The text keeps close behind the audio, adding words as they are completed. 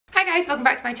guys, welcome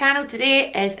back to my channel.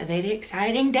 Today is a very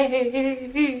exciting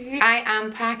day. I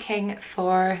am packing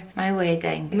for my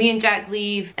wedding. Me and Jack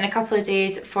leave in a couple of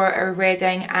days for our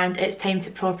wedding and it's time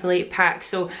to properly pack.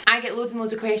 So I get loads and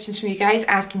loads of questions from you guys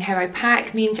asking how I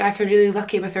pack. Me and Jack are really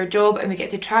lucky with our job and we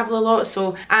get to travel a lot,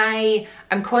 so I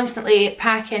am constantly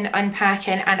packing,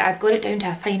 unpacking, and I've got it down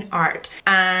to a fine art,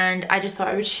 and I just thought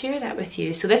I would share that with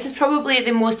you. So this is probably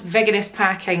the most vigorous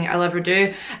packing I'll ever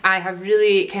do. I have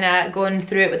really kind of gone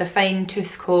through it with a fine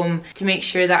tooth comb to make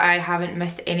sure that I haven't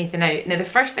missed anything out. Now the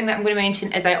first thing that I'm going to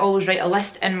mention is I always write a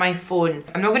list in my phone.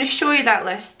 I'm not going to show you that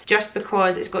list just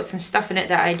because it's got some stuff in it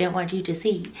that I don't want you to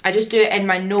see. I just do it in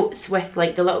my notes with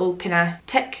like the little kind of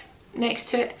tick next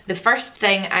to it. The first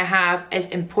thing I have is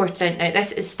important. Now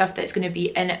this is stuff that's going to be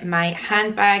in my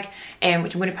handbag,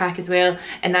 which I'm going to pack as well,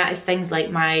 and that is things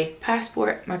like my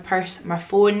passport, my purse, my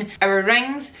phone, our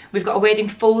rings. We've got a wedding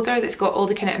folder that's got all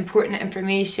the kind of important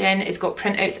information. It's got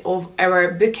printouts of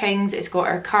our bookings, it's got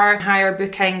our car hire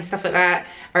booking, stuff like that,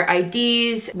 our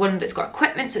IDs, one that's got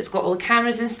equipment, so it's got all the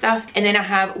cameras and stuff, and then I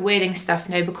have wedding stuff.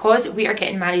 Now because we are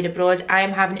getting married abroad, I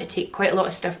am having to take quite a lot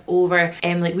of stuff over,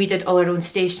 like we did all our own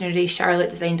stationery. Charlotte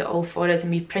designed it all for us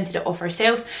and we printed it off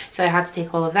ourselves, so I had to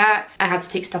take all of that. I had to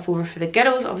take stuff over for the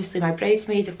girls. Obviously my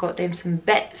bridesmaids, I've got them some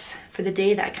bits for the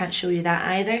day that I can't show you that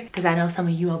either because I know some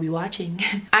of you will be watching.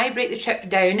 I break the trip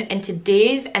down into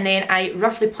days and then I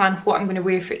roughly plan what I'm going to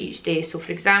wear for each day. So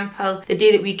for example, the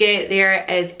day that we get there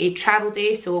is a travel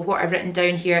day, so what I've written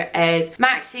down here is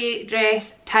maxi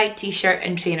dress, tied t-shirt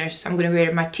and trainers. So I'm going to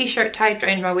wear my t-shirt tied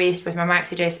around my waist with my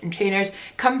maxi dress and trainers,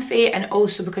 comfy, and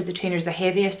also because the trainers are the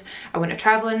heaviest, I want to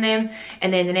travel in them.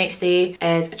 And then the next day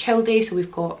is a chill day, so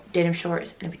we've got denim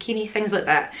shorts and a bikini, things like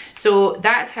that. So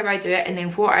that's how I do it, and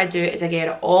then what I do is I get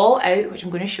it all out, which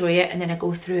I'm going to show you, and then I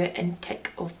go through it and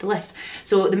tick off the list.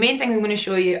 So the main thing I'm going to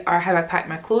show you are how I pack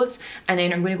my clothes, and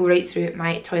then I'm going to go right through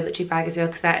my toiletry bag as well,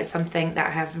 because that is something that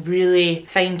I have really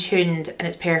fine-tuned and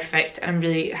it's perfect and I'm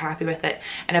really happy with it.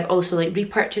 And I've also like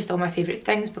repurchased all my favourite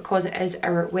things because it is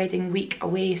our wedding week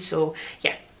away, so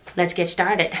yeah. Let's get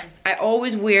started. I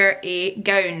always wear a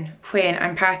gown when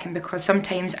I'm packing because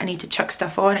sometimes I need to chuck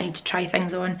stuff on, I need to try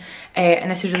things on,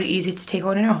 and this is really easy to take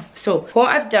on and off. So what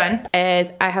I've done is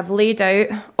I have laid out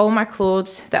all my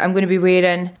clothes that I'm going to be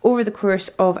wearing over the course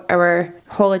of our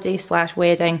holiday slash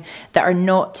wedding that are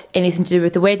not anything to do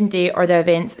with the wedding day or the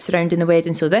events surrounding the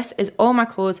wedding. So this is all my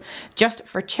clothes just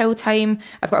for chill time.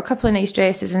 I've got a couple of nice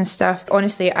dresses and stuff.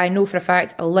 Honestly, I know for a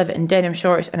fact I'll live in denim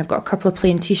shorts, and I've got a couple of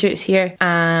plain t-shirts here,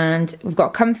 and we've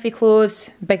got comfy clothes,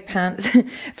 big pants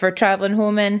for traveling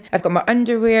home in. I've got my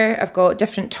underwear, I've got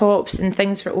different tops and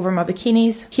things for over my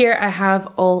bikinis. Here I have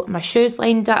all my shoes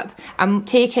lined up. I'm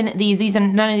taking these are,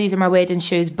 none of these are my wedding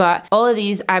shoes, but all of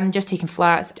these I'm just taking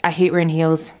flats. I hate wearing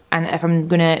heels. And if I'm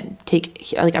gonna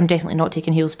take, like, I'm definitely not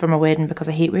taking heels for my wedding because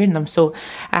I hate wearing them. So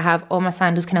I have all my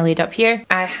sandals kind of laid up here.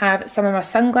 I have some of my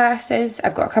sunglasses.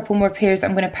 I've got a couple more pairs that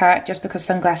I'm gonna pack just because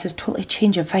sunglasses totally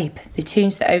change a vibe. They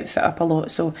change the outfit up a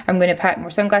lot. So I'm gonna pack more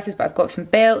sunglasses, but I've got some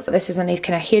belts. This is a nice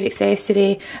kind of hair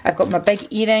accessory. I've got my big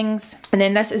earrings. And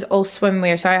then this is all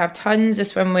swimwear. So I have tons of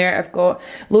swimwear. I've got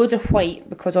loads of white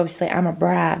because obviously I'm a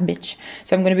bra bitch.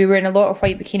 So I'm gonna be wearing a lot of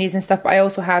white bikinis and stuff, but I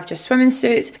also have just swimming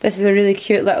suits. This is a really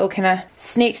cute little kind of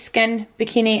snake skin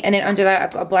bikini, and then under that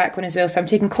I've got a black one as well. So I'm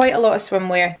taking quite a lot of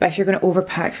swimwear, but if you're going to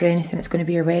overpack for anything, it's going to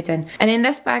be your wedding. And then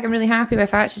this bag I'm really happy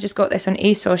with. I actually just got this on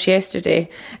ASOS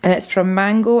yesterday, and it's from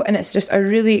Mango, and it's just a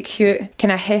really cute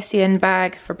kind of Hessian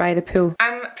bag for by the pool.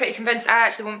 I'm pretty convinced I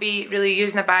actually won't be really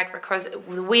using a bag because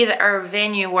the way that our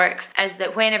venue works is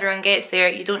that when everyone gets there,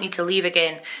 you don't need to leave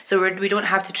again. So we don't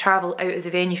have to travel out of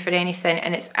the venue for anything,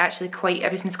 and it's actually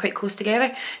everything's quite close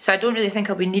together. So I don't really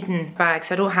think I'll be needing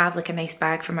bags. I don't have like a nice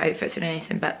bag for my outfits or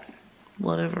anything, but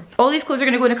whatever. All these clothes are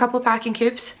going to go in a couple of packing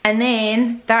cubes, and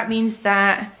then that means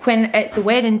that when it's the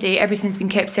wedding day, everything's been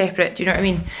kept separate. Do you know what I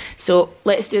mean? So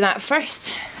let's do that first.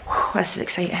 Whew, this is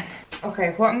exciting.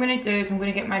 Okay, what I'm going to do is I'm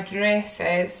going to get my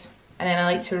dresses, and then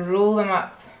I like to roll them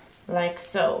up like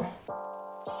so.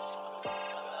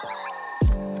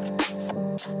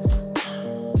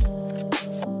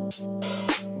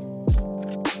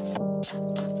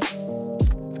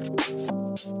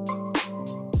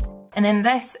 And then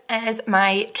this is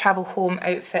my travel home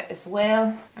outfit as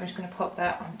well. I'm just going to pop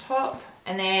that on top.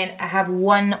 And then I have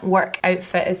one work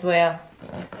outfit as well.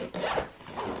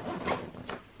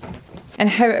 And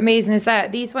how amazing is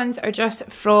that? These ones are just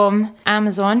from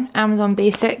Amazon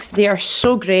Basics. They are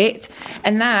so great.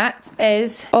 And that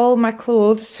is all my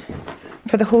clothes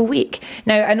for the whole week.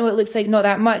 Now, I know it looks like not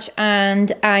that much,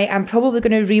 and I am probably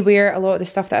going to rewear a lot of the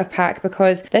stuff that I've packed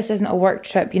because this isn't a work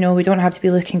trip, you know, we don't have to be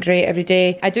looking great every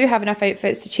day. I do have enough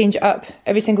outfits to change it up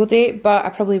every single day, but I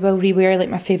probably will rewear like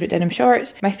my favourite denim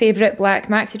shorts, my favourite black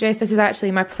maxi dress. This is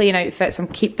actually my plain outfit, so I'm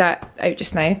keep that out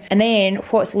just now. And then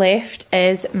what's left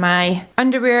is my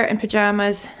underwear and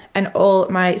pyjamas and all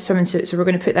my swimming suits, so we're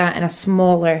going to put that in a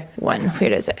smaller one.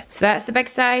 Where is it? So that's the big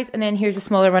size, and then here's a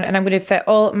smaller one, and I'm going to fit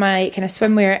all my kind of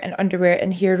swimwear and underwear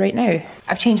in here right now.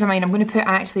 I've changed my mind. I'm going to put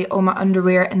actually all my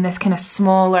underwear in this kind of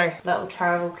smaller little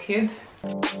travel cube.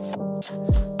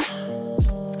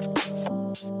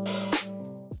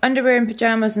 Underwear and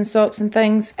pyjamas and socks and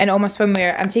things, and all my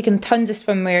swimwear. I'm taking tons of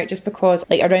swimwear just because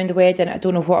like around the wedding I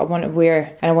don't know what I want to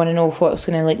wear, and I want to know what's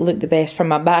going to like look the best for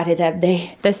my body that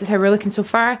day. This is how we're looking so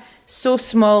far. So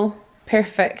small,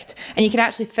 perfect, and you can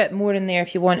actually fit more in there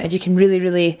if you wanted. You can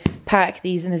really pack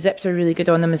these, and the zips are really good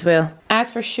on them as well.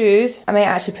 As for shoes, I might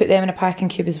actually put them in a packing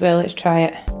cube as well. Let's try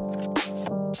it.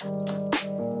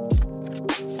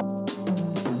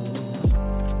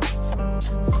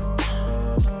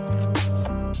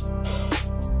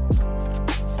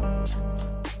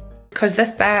 Because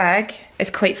this bag is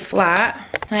quite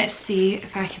flat. Let's see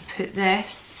if I can put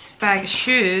this bag of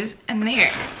shoes in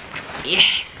there.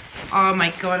 Yes! Oh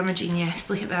my god, I'm a genius.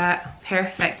 Look at that.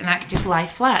 Perfect. And that can just lie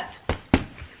flat.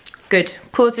 Good.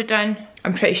 Clothes are done.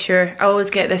 I'm pretty sure. I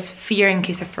always get this fear in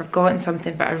case I've forgotten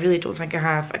something, but I really don't think I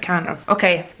have. I can't have.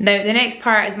 Okay, now the next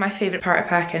part is my favourite part of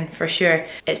packing for sure.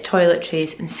 It's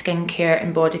toiletries and skincare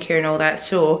and body care and all that.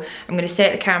 So I'm going to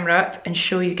set the camera up and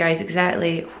show you guys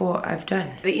exactly what I've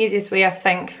done. The easiest way I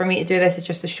think for me to do this is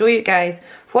just to show you guys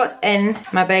what's in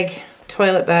my big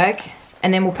toilet bag,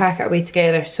 and then we'll pack it away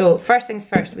together. So first things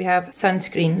first, we have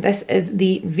sunscreen. This is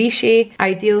the Vichy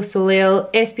Ideal Soleil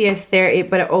SPF 30,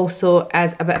 but it also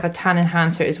has a bit of a tan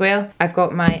enhancer as well. I've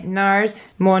got my NARS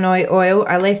Monoi oil.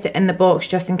 I left it in the box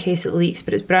just in case it leaks,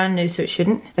 but it's brand new so it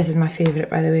shouldn't. This is my favourite,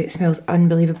 by the way. It smells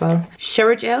unbelievable.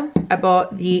 Shower gel. I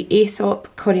bought the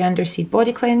Aesop Coriander Seed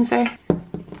Body Cleanser.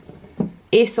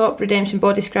 Aesop Redemption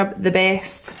Body Scrub, the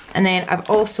best. And then I've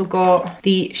also got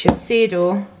the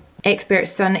Shiseido Expert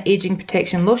Sun Aging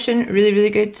Protection Lotion, really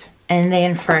good. And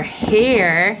then for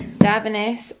hair,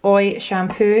 Davines Oil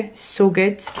Shampoo, so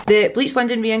good. The Bleach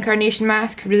London Reincarnation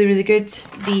Mask, really good.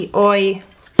 The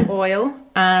oil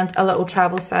and a little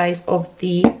travel size of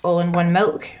the all-in-one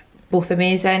milk. Both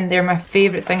amazing. They're my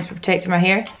favourite things for protecting my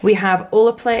hair. We have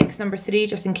Olaplex number 3,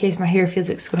 just in case my hair feels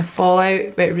like it's going to fall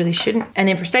out, but it really shouldn't. And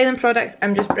then for styling products,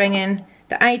 I'm just bringing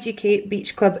the IGK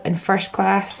Beach Club in First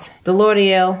Class, the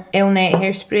L'Oreal Elnet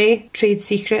Hairspray, Trade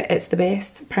Secret, it's the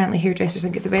best. Apparently hairdressers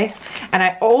think it's the best. And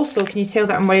I also, can you tell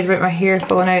that I'm worried about my hair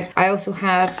falling out? I also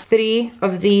have 3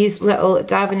 of these little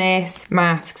Davines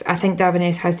masks. I think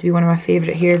Davines has to be one of my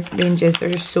favourite hair ranges. They're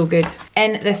just so good.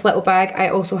 In this little bag, I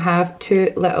also have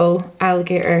 2 little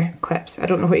alligator clips. I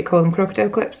don't know what you call them, crocodile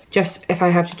clips. Just if I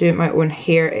have to do my own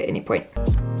hair at any point.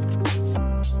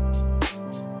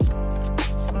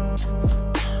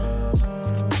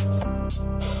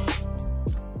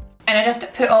 And I just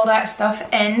put all that stuff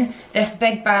in this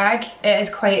big bag. It is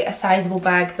quite a sizable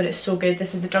bag, but it's so good.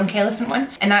 This is the Drunk Elephant one.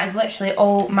 And that is literally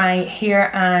all my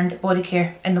hair and body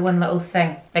care in the one little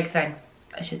thing. Big thing,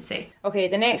 I should say. Okay,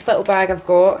 the next little bag I've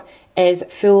got is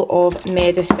full of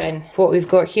medicine. What we've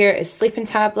got here is sleeping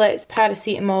tablets,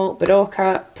 paracetamol,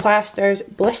 Berocca, plasters,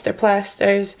 blister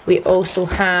plasters. We also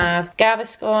have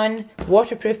Gaviscon,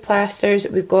 waterproof plasters.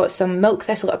 We've got some milk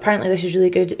thistle. Apparently this is really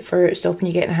good for stopping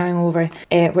you getting a hangover,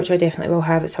 which I definitely will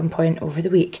have at some point over the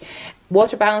week.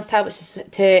 Water balance tablets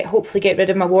just to hopefully get rid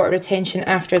of my water retention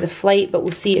after the flight, but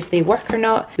we'll see if they work or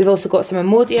not. We've also got some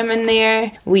Imodium in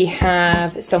there. We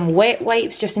have some wet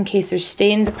wipes just in case there's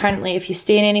stains. Apparently if you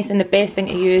stain anything, the best thing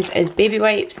to use is baby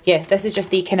wipes. Yeah, this is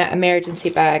just the kind of emergency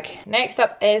bag. Next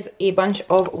up is a bunch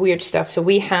of weird stuff. So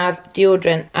we have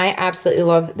deodorant. I absolutely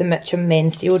love the Mitchum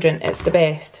men's deodorant. It's the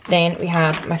best. Then we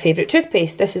have my favourite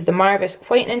toothpaste. This is the Marvis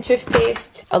whitening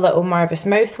toothpaste. A little Marvis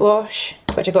mouthwash,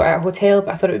 which I got at a hotel,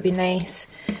 but I thought it would be nice.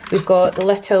 We've got the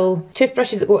little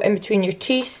toothbrushes that go in between your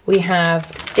teeth. We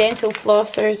have dental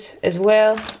flossers as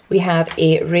well. We have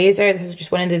a razor. This is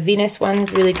just one of the Venus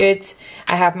ones, really good.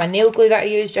 I have my nail glue that I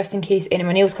use just in case any of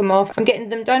my nails come off. I'm getting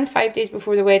them done 5 days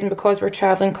before the wedding because we're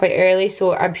travelling quite early,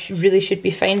 so I really should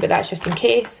be fine, but that's just in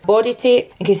case. Body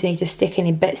tape, in case I need to stick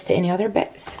any bits to any other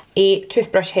bits. A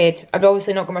toothbrush head. I've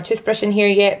obviously not got my toothbrush in here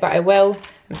yet, but I will.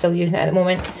 I'm still using it at the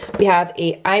moment. We have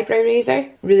a eyebrow razor,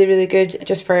 really good,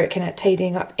 just for kind of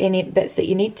tidying up any bits that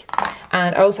you need.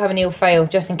 And I also have a nail file,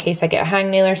 just in case I get a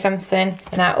hangnail or something,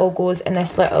 and that all goes in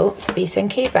this little Space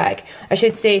NK bag. I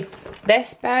should say,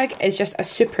 This bag is just a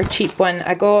super cheap one.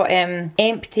 I got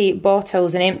empty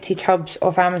bottles and empty tubs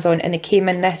off Amazon and they came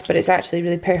in this, but it's actually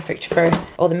really perfect for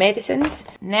all the medicines.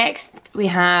 Next we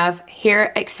have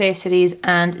hair accessories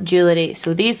and jewellery.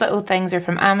 So these little things are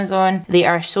from Amazon. They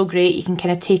are so great. You can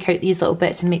kind of take out these little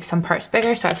bits and make some parts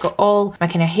bigger. So I've got all my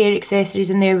kind of hair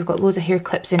accessories in there. We've got loads of hair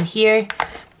clips in here.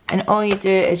 And all you do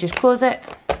is just close it.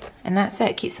 And that's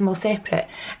it, keeps them all separate.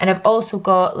 And I've also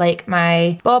got like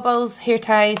my baubles, hair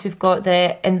ties. We've got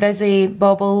the Invisi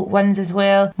bauble ones as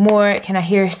well. More kind of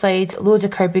hair slides, loads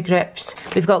of curvy grips.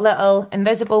 We've got little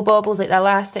invisible baubles like the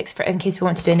elastics for in case we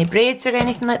want to do any braids or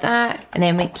anything like that. And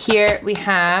then here we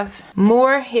have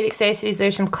more hair accessories.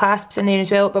 There's some clasps in there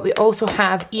as well, but we also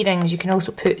have earrings. You can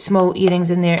also put small earrings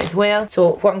in there as well.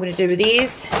 So what I'm going to do with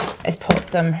these is pop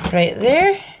them right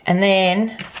there. And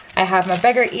then I have my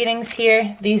bigger earrings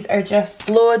here. These are just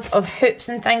loads of hoops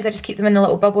and things. I just keep them in the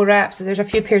little bubble wrap. So there's a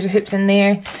few pairs of hoops in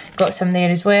there. Got some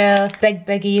there as well.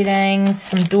 Big earrings,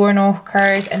 some door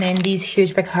knockers, and then these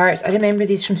huge big hearts. I remember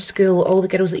these from school. All the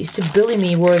girls that used to bully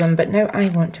me wore them, but now I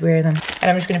want to wear them. And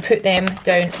I'm just going to put them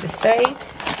down the side.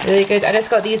 Really good. I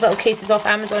just got these little cases off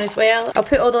Amazon as well. I'll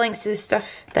put all the links to the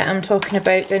stuff that I'm talking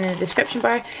about down in the description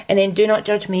bar. And then do not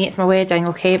judge me, it's my wedding,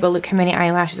 okay? But look how many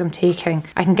eyelashes I'm taking.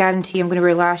 I can guarantee I'm going to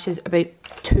wear lashes about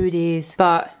 2 days.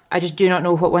 But I just do not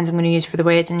know what ones I'm going to use for the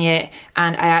wedding yet.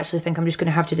 And I actually think I'm just going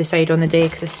to have to decide on the day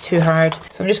because it's too hard.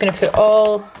 So I'm just going to put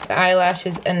all the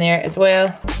eyelashes in there as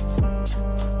well.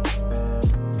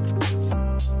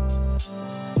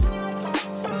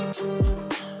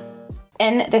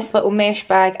 In this little mesh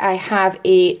bag, I have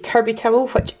a turby towel,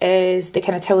 which is the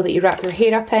kind of towel that you wrap your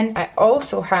hair up in. I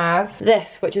also have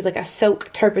this, which is like a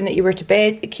silk turban that you wear to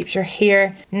bed. It keeps your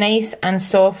hair nice and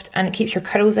soft and it keeps your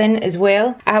curls in as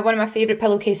well. I have one of my favourite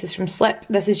pillowcases from Slip.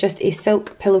 This is just a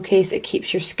silk pillowcase. It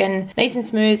keeps your skin nice and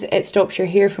smooth. It stops your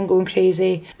hair from going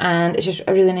crazy and it's just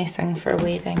a really nice thing for a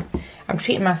wedding. I'm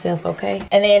treating myself, okay?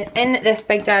 And then in this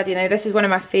Big Daddy, now this is one of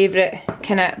my favourite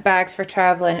kind of bags for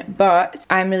travelling, but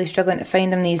I'm really struggling to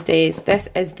find them these days. This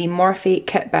is the Morphe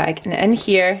kit bag, and in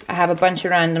here I have a bunch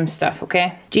of random stuff,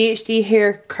 okay? GHD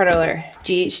hair curler,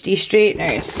 GHD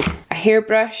straighteners, a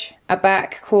hairbrush, a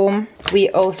back comb. We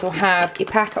also have a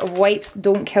packet of wipes.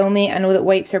 Don't kill me, I know that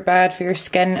wipes are bad for your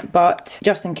skin, but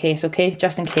just in case, okay?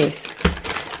 Just in case.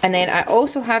 And then I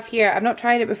also have here, I've not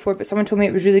tried it before, but someone told me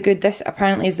it was really good. This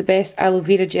apparently is the best aloe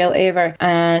vera gel ever.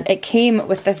 And it came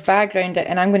with this bag around it,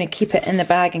 and I'm going to keep it in the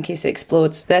bag in case it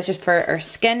explodes. That's just for our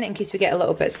skin, in case we get a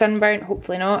little bit sunburnt,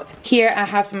 hopefully not. Here I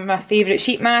have some of my favourite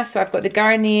sheet masks. So I've got the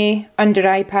Garnier under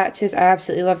eye patches. I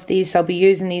absolutely love these, so I'll be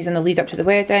using these in the lead up to the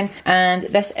wedding. And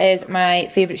this is my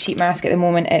favourite sheet mask at the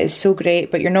moment. It is so great,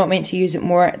 but you're not meant to use it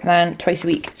more than twice a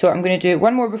week. So I'm going to do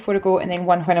one more before I go, and then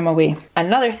one when I'm away.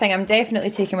 Another thing I'm definitely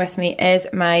taking with me is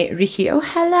my Reiki. Oh,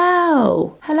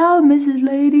 hello. Hello, Mrs.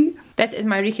 Lady. This is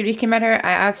my Reiki Reiki mirror.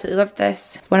 I absolutely love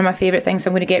this. It's one of my favourite things. So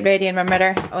I'm going to get ready in my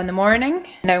mirror on the morning.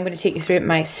 Now I'm going to take you through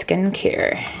my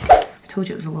skincare. I told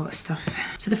you it was a lot of stuff.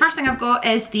 So the first thing I've got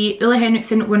is the Ole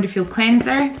Henriksen Wonderful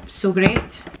Cleanser. So great.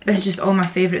 This is just all my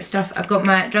favourite stuff. I've got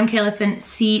my Drunk Elephant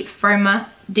C Firma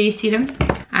Day Serum.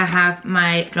 I have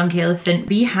my Drunk Elephant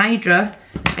Rehydra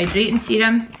Hydrating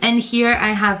Serum. In here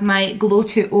I have my Glow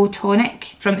to O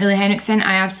Tonic from Ole Henriksen.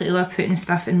 I absolutely love putting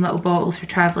stuff in little bottles for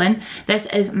travelling. This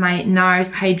is my NARS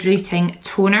Hydrating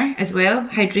Toner as well,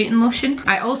 hydrating lotion.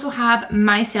 I also have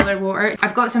micellar water.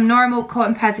 I've got some normal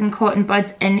cotton pads and cotton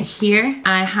buds in here.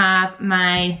 I have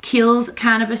my Kiehl's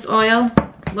cannabis oil.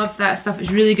 Love that stuff.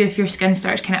 It's really good if your skin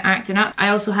starts kind of acting up. I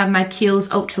also have my Kiehl's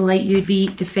Ultralight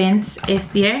UV Defense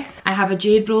SPF. I have a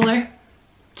jade roller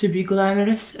to be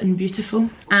glamorous and beautiful.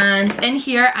 And in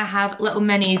here I have little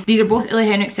minis. These are both Ole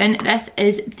Henriksen. This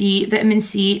is the Vitamin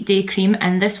C Day Cream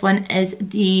and this one is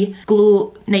the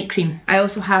Glow Night Cream. I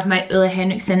also have my Ole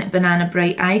Henriksen Banana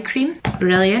Bright Eye Cream.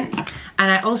 Brilliant.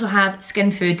 And I also have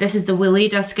Skin Food. This is the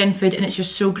Weleda Skin Food and it's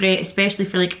just so great, especially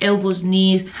for like elbows,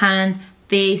 knees, hands,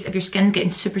 face. If your skin's getting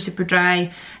super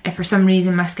dry, if for some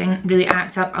reason my skin really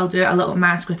acts up, I'll do a little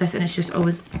mask with this and it's just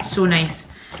always so nice.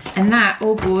 And that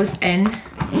all goes in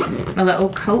my little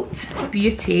Cult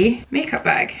Beauty makeup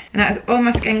bag. And that is all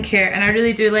my skincare, and I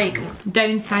really do like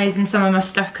downsizing some of my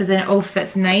stuff because then it all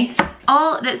fits nice.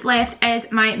 All that's left is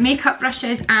my makeup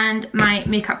brushes and my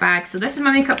makeup bag. So this is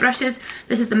my makeup brushes.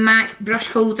 This is the MAC brush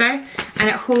holder and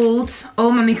it holds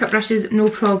all my makeup brushes, no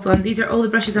problem. These are all the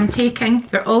brushes I'm taking.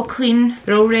 They're all clean,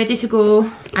 they're all ready to go,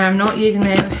 and I'm not using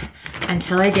them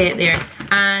until I get there.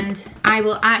 And I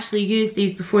will actually use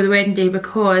these before the wedding day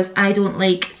because I don't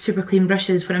like super clean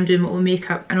brushes when I'm doing my own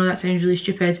makeup. I know that sounds really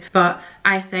stupid, but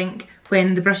I think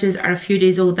when the brushes are a few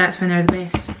days old, that's when they're the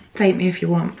best. fight me if you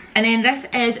want. And then this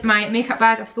is my makeup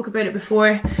bag. I've spoken about it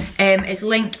before. It's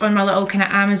linked on my little kind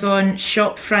of Amazon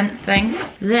shop front thing.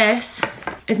 This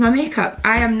is my makeup.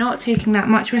 I am not taking that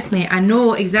much with me. I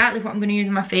know exactly what I'm going to use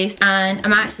on my face, and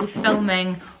I'm actually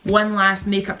filming one last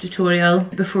makeup tutorial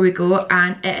before we go,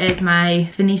 and it is my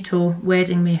finito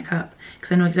wedding makeup,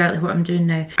 because I know exactly what I'm doing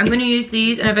now. I'm going to use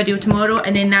these in a video tomorrow,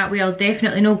 and then that way I'll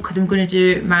definitely know, because I'm going to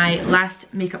do my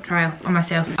last makeup trial on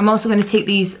myself. I'm also going to take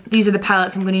these are the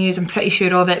palettes I'm going to use, I'm pretty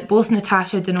sure of it. Both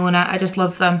Natasha, Denona, I just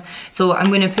love them. So I'm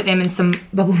going to put them in some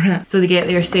bubble wrap so they get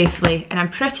there safely. And I'm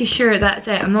pretty sure that's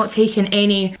it. I'm not taking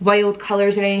any wild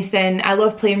colours or anything. I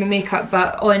love playing with makeup,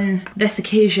 but on this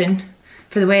occasion,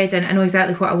 for the wedding, I know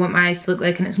exactly what I want my eyes to look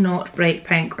like, and it's not bright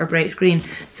pink or bright green.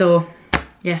 So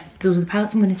yeah, those are the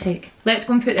palettes I'm going to take. Let's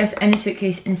go and put this in the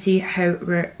suitcase and see how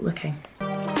we're looking.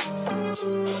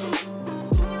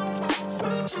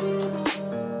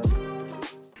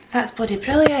 That's bloody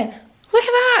brilliant. Look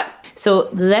at that. So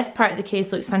this part of the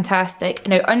case looks fantastic.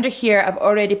 Now under here I've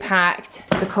already packed,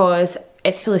 because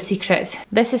it's full of secrets.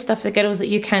 This is stuff, the girls, that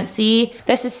you can't see.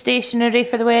 This is stationery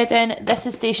for the wedding. This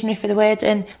is stationery for the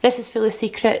wedding. This is full of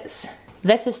secrets.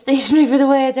 This is stationery for the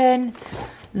wedding.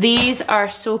 These are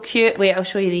so cute. Wait, I'll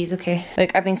show you these, okay?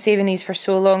 Look, I've been saving these for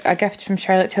so long. A gift from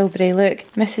Charlotte Tilbury. Look,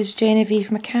 Mrs. Genevieve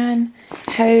McCann.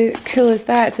 How cool is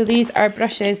that? So these are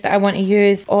brushes that I want to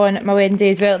use on my wedding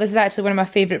day as well. This is actually one of my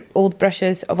favourite old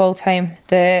brushes of all time.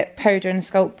 The Powder and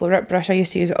Sculpt Blow Up brush. I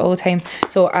used to use it all the time.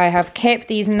 So I have kept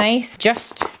these nice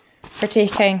just for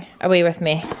taking away with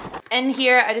me. In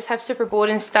here I just have super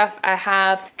boring stuff. I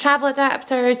have travel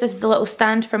adapters. This is the little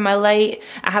stand for my light.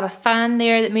 I have a fan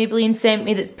there that Maybelline sent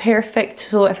me that's perfect,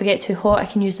 so if I get too hot I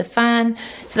can use the fan.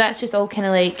 So that's just all kind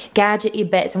of like gadgety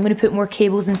bits. I'm going to put more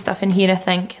cables and stuff in here, I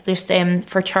think. There's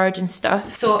for charging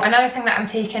stuff. So another thing that I'm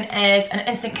taking is an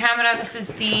instant camera. This is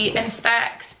the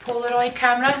Instax Polaroid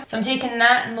camera. So I'm taking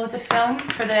that and loads of film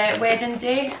for the wedding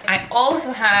day. I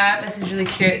also have, this is really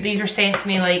cute, these were sent to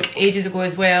me like ages ago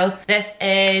as well. This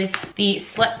is the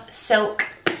Slip Silk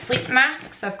sleep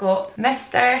mask. So I've got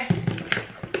Mr.,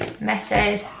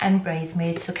 Mrs. and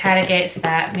Bridesmaid. So Cara gets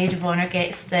that, Maid of Honour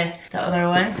gets the other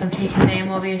one, so I'm taking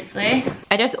them obviously.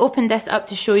 I just opened this up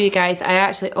to show you guys that I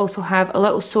actually also have a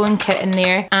little sewing kit in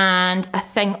there and a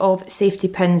thing of safety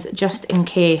pins just in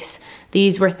case.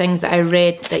 These were things that I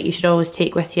read that you should always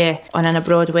take with you on an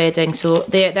abroad wedding. So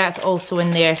that's also in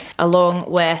there, along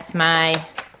with my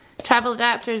travel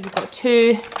adapters. We've got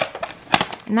 2,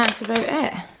 and that's about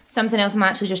it. Something else I'm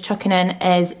actually just chucking in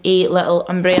is a little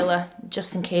umbrella,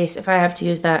 just in case. If I have to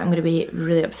use that, I'm gonna be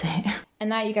really upset. And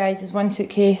that, you guys, is one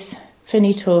suitcase,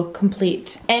 finito,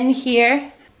 complete. In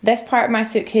here, this part of my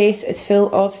suitcase is full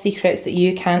of secrets that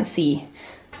you can't see.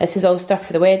 This is all stuff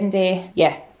for the wedding day.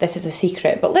 Yeah, this is a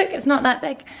secret, but look, it's not that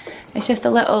big. It's just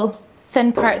a little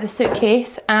thin part of the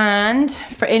suitcase. And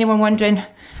for anyone wondering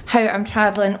how I'm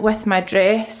traveling with my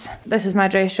dress, this is my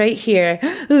dress right here.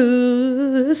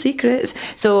 Ooh, secrets.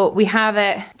 So we have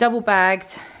it double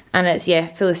bagged, and it's, yeah,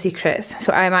 full of secrets.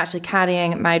 So I'm actually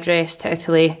carrying my dress to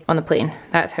Italy on the plane.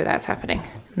 That's how that's happening.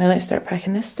 Now let's start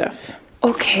packing this stuff.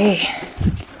 Okay.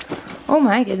 Oh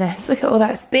my goodness, look at all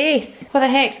that space. What the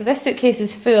heck? So this suitcase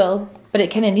is full, but it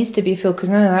kind of needs to be full because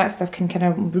none of that stuff can kind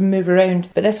of move around.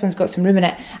 But this one's got some room in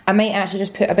it. I might actually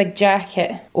just put a big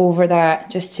jacket over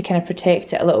that just to kind of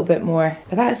protect it a little bit more.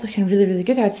 But that is looking really, really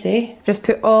good, I'd say. Just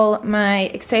put all my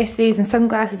accessories and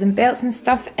sunglasses and belts and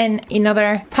stuff in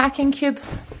another packing cube.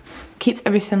 Keeps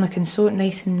everything looking so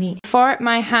nice and neat. For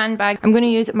my handbag, I'm going to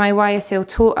use my YSL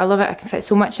tote. I love it, I can fit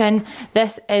so much in.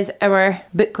 This is our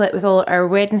booklet with all our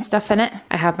wedding stuff in it.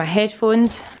 I have my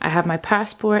headphones, I have my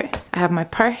passport, I have my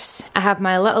purse, I have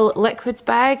my little liquids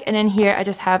bag, and in here I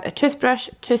just have a toothbrush,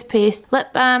 toothpaste,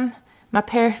 lip balm, my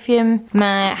perfume,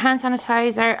 my hand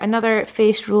sanitizer, another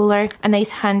face roller, a nice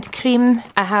hand cream.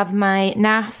 I have my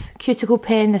NAF cuticle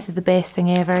pen. This is the best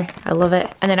thing ever. I love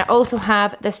it. And then I also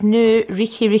have this new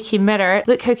Riki mirror.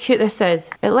 Look how cute this is.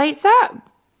 It lights up.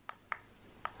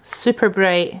 Super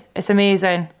bright. It's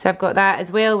amazing. So I've got that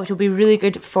as well, which will be really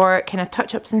good for kind of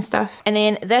touch-ups and stuff. And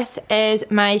then this is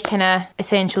my kind of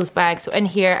essentials bag. So in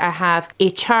here I have a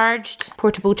charged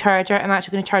portable charger. I'm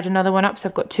actually going to charge another one up, so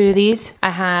I've got 2 of these. I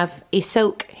have a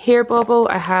silk hair bobble.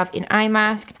 I have an eye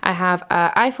mask. I have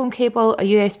an iPhone cable, a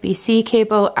USB-C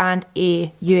cable, and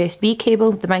a USB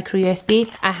cable, the micro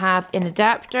USB. I have an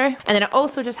adapter. And then I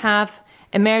also just have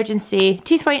emergency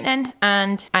teeth whitening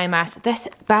and eye mask. This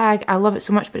bag, I love it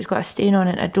so much, but it's got a stain on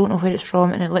it. I don't know where it's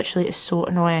from and it literally is so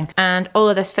annoying. And all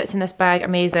of this fits in this bag,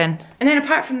 amazing. And then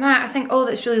apart from that, I think all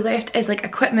that's really left is like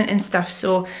equipment and stuff.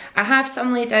 So I have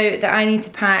some laid out that I need to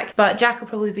pack, but Jack will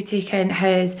probably be taking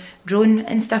his drone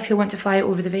and stuff. He'll want to fly it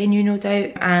over the venue, no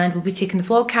doubt, and we'll be taking the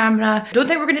vlog camera. I don't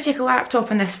think we're going to take a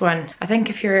laptop on this one. I think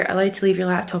if you're allowed to leave your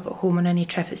laptop at home on any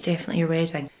trip, it's definitely your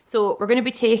wedding. So we're going to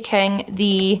be taking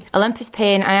the Olympus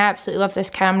pen. I absolutely love this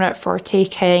camera for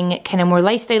taking kind of more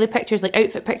lifestyle pictures, like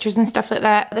outfit pictures and stuff like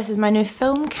that. This is my new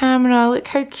film camera. Look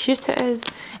how cute it is.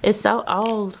 It's so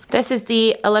old. This is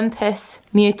the Olympus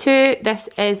Mewtwo. This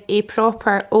is a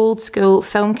proper old school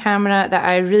film camera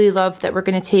that I really love, that we're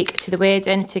going to take to the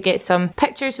wedding to get some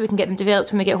pictures so we can get them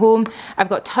developed when we get home. I've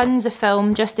got tons of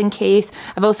film just in case.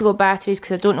 I've also got batteries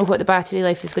because I don't know what the battery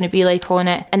life is going to be like on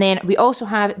it. And then we also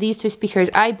have these two speakers.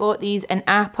 I bought these in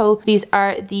Apple. These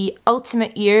are the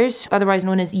Ultimate Ears, otherwise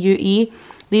known as UE.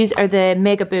 These are the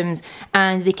Mega Booms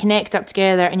and they connect up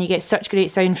together and you get such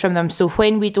great sound from them. So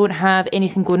when we don't have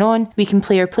anything going on, we can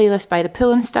play our playlist by the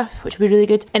pool and stuff, which will be really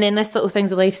good. And then this little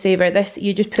thing's a lifesaver. This,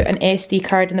 you just put an SD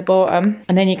card in the bottom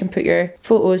and then you can put your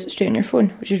photos straight on your phone,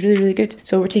 which is really, really good.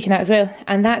 So we're taking that as well.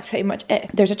 And that's pretty much it.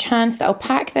 There's a chance that I'll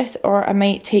pack this or I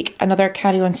might take another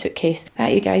carry-on suitcase.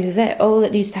 That, you guys, is it. All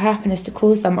that needs to happen is to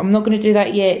close them. I'm not going to do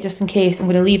that yet, just in case. I'm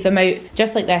going to leave them out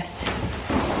just like this.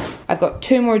 I've got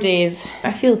 2 more days.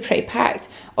 I feel pretty packed.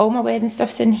 All my wedding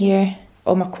stuff's in here.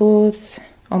 All my clothes,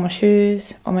 all my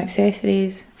shoes, all my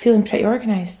accessories. Feeling pretty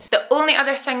organised. The only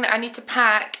other thing that I need to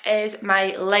pack is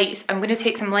my lights. I'm going to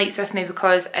take some lights with me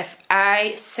because if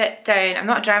I sit down, I'm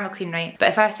not a drama queen, right? But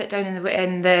if I sit down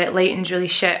and the lighting's really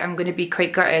shit, I'm going to be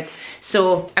quite gutted.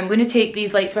 So I'm going to take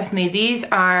these lights with me. These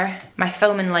are my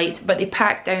filming lights, but they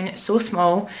pack down so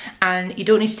small and you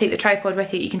don't need to take the tripod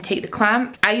with you. You can take the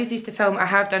clamp. I use these to film. I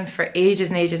have done for ages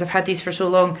and ages. I've had these for so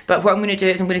long. But what I'm going to do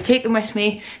is I'm going to take them with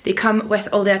me. They come with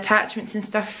all the attachments and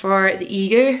stuff for the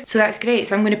EU. So that's great.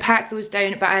 So I'm going to pack those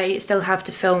down, but I still have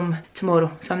to film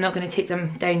tomorrow, so I'm not going to take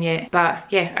them down yet. But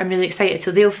yeah, I'm really excited.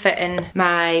 So they'll fit in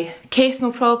my case,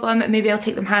 no problem. Maybe I'll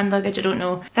take them hand luggage, I don't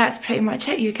know. That's pretty much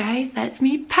it, you guys. That's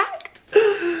me packed.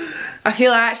 I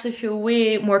actually feel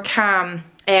way more calm.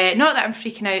 Not that I'm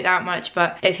freaking out that much,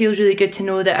 but it feels really good to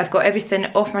know that I've got everything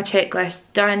off my checklist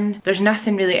done. There's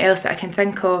nothing really else that I can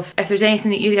think of. If there's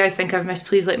anything that you guys think I've missed,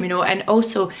 please let me know. And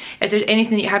also, if there's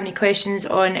anything that you have any questions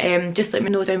on, just let me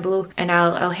know down below and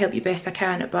I'll help you best I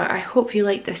can. But I hope you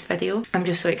liked this video. I'm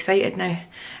just so excited now.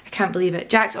 I can't believe it.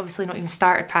 Jack's obviously not even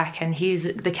started packing. He's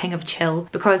the king of chill.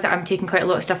 Because I'm taking quite a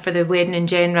lot of stuff for the wedding in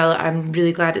general, I'm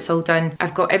really glad it's all done.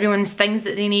 I've got everyone's things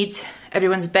that they need,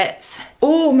 everyone's bits.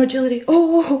 Oh, my jewellery.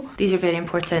 Oh, these are very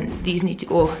important. These need to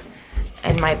go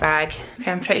in my bag.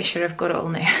 Okay, I'm pretty sure I've got it all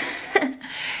now.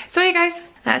 So you guys,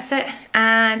 that's it.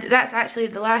 And that's actually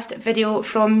the last video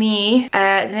from me.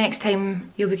 The next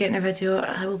time you'll be getting a video,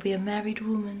 I will be a married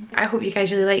woman. I hope you guys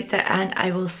really liked it and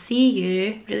I will see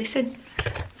you really soon.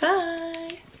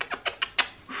 Bye.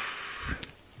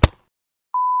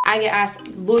 I get asked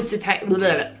loads of times.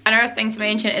 Another thing to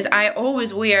mention is I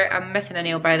always wear, I'm missing a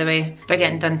nail by the way, they're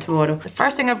getting done tomorrow. The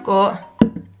first thing I've got,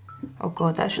 oh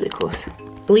god, that's really close.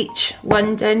 Bleach,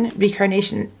 London, fuck's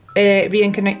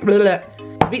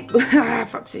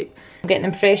sake. I'm getting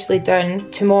them freshly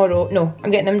done tomorrow. No,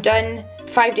 I'm getting them done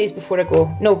 5 days before I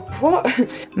go. No, what?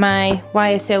 My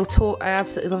YSL tote, I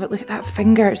absolutely love it. Look at that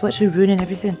finger, it's literally ruining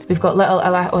everything. We've got little,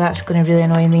 oh that's gonna really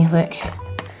annoy me, look.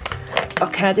 Oh,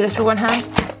 can I do this with one hand?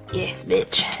 Yes,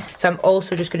 bitch. So I'm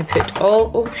also just gonna put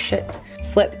all, oh shit,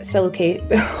 slip silicone.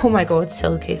 Oh my god,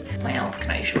 silicones. What else can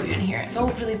I show you in here? It's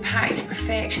all really packed to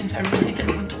perfection, so I really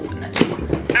didn't want to open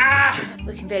it. Ah!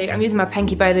 Looking very, I'm using my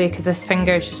pinky by the way, because this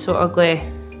finger is just so ugly.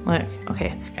 Look,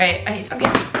 okay. Alright, I need some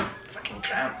fucking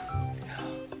cramp.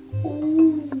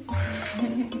 Ooh.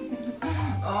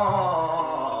 Oh.